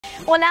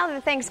Well, now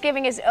that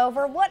Thanksgiving is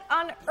over, what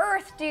on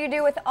earth do you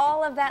do with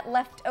all of that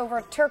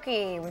leftover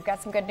turkey? We've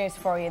got some good news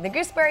for you. The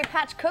Gooseberry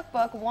Patch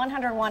Cookbook,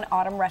 101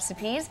 Autumn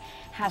Recipes,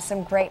 has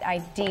some great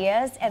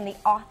ideas, and the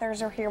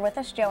authors are here with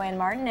us, Joanne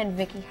Martin and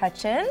Vicki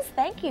Hutchins.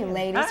 Thank you,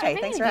 ladies, for being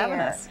thanks for having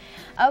us.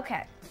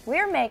 Okay.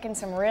 We're making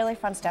some really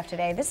fun stuff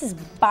today. This is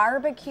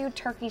barbecue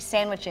turkey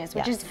sandwiches,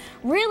 which is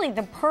really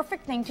the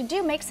perfect thing to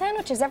do. Make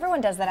sandwiches.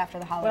 Everyone does that after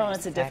the holidays. Well,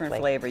 it's a different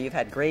flavor. You've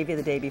had gravy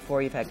the day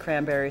before, you've had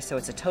cranberries, so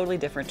it's a totally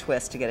different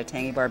twist to get a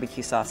tangy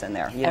barbecue sauce in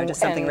there. You know, just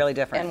something really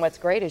different. And what's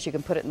great is you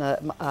can put it in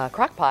the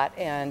crock pot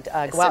and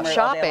go out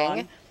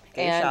shopping.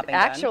 And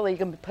actually, you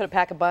can put a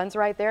pack of buns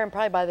right there, and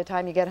probably by the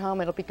time you get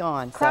home, it'll be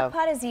gone. Crock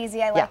pot is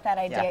easy. I like that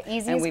idea.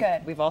 Easy is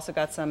good. We've also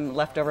got some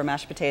leftover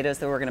mashed potatoes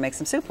that we're going to make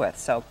some soup with.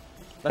 So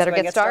better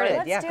get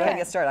started. Yeah, go ahead and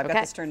get started. I've got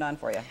this turned on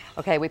for you.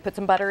 Okay, we put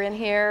some butter in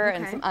here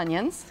and some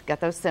onions. Got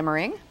those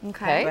simmering.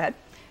 Okay. Go ahead.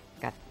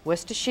 Got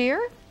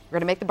Worcestershire. We're going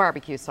to make the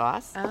barbecue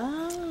sauce.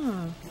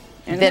 Oh.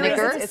 And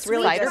vinegar. It's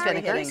really cider just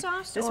vinegar. This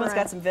one's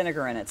got some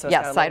vinegar in it. So it's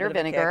yeah, got a cider little bit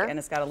of vinegar. Kick, and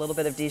it's got a little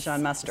bit of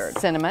Dijon mustard.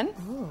 Cinnamon.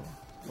 Ooh.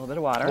 A little bit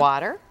of water.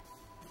 Water.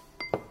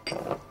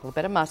 A little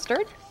bit of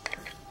mustard.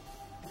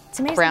 It's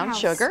amazing brown how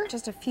sugar.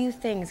 Just a few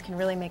things can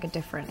really make a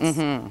difference.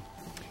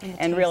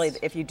 And really,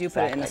 if you do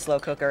put it in the slow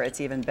cooker, it's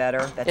even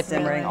better. That's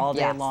simmering all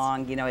day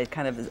long. You know, it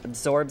kind of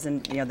absorbs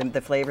in, you know, the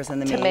flavors in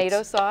the meat.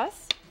 Tomato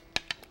sauce.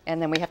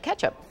 And then we have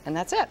ketchup, and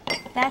that's it.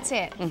 That's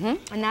it. And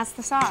that's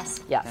the sauce.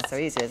 Yes. That's how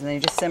easy it is. And then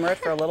you just simmer it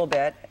for a little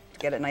bit.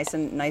 Get it nice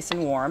and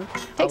warm.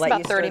 Takes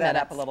about 30 stir minutes. that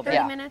up a little bit.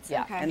 30 minutes?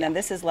 Yeah. Okay. And then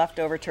this is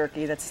leftover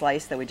turkey that's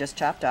sliced that we just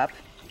chopped up.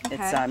 Okay.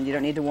 It's you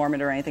don't need to warm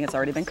it or anything. It's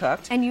already been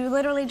cooked. And you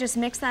literally just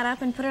mix that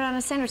up and put it on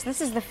a sandwich.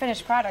 This is the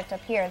finished product up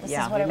here. This is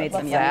what it we would made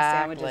look some like.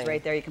 yummy sandwiches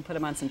right there. You can put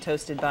them on some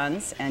toasted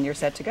buns, and you're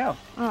set to go.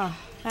 Oh,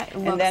 that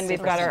and then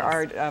we've got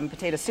our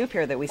potato soup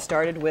here that we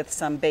started with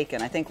some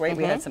bacon. I think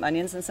we had some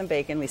onions and some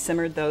bacon. We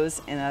simmered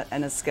those in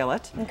a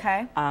skillet.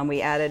 Okay.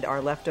 We added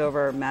our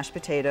leftover mashed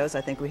potatoes.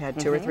 I think we had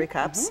 2 or 3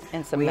 cups.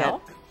 And some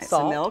milk.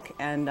 Some milk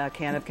and a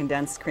can of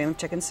condensed cream of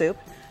chicken soup.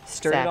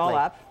 Stirred it all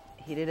up,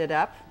 heated it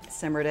up,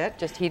 simmered it.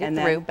 Just heat it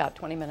through about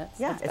 20 minutes.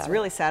 Yeah, it's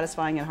really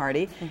satisfying and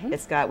hearty.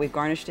 We've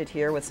garnished it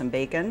here with some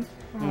bacon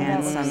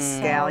and some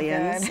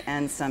scallions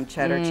and some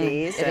cheddar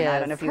cheese. And I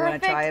don't know if you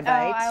want to try a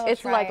bite.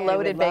 It's like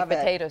loaded baked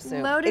potato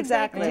soup.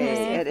 Exactly.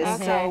 It is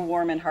so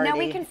warm and hearty. Now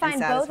we can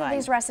find both of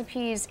these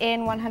recipes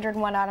in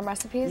 101 Autumn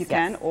Recipes? You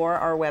can, or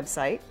our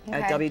website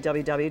at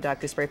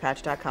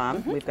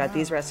www.gooseberrypatch.com. We've got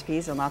these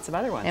recipes and lots of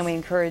other ones. And we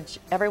encourage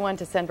everyone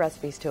to send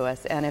recipes to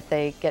us. And if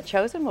they get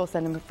chosen, we'll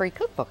send them a free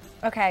cookbook.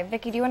 Okay,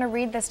 Vicki, do you want to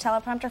read this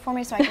teleprompter for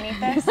me so I can eat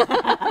this?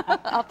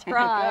 I'll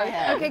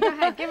try. Okay, go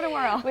ahead. Give it a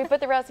whirl. We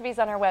put the recipes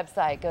on our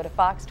website. Go to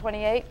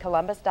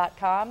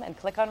fox28columbus.com and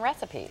click on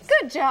recipes.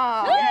 Good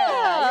job.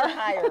 Yeah, you're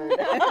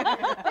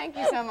hired. Thank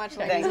you so much,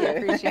 ladies. Thank you. I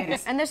appreciate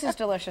it. And this is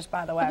delicious,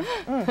 by the way.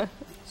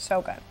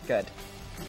 So good. Good.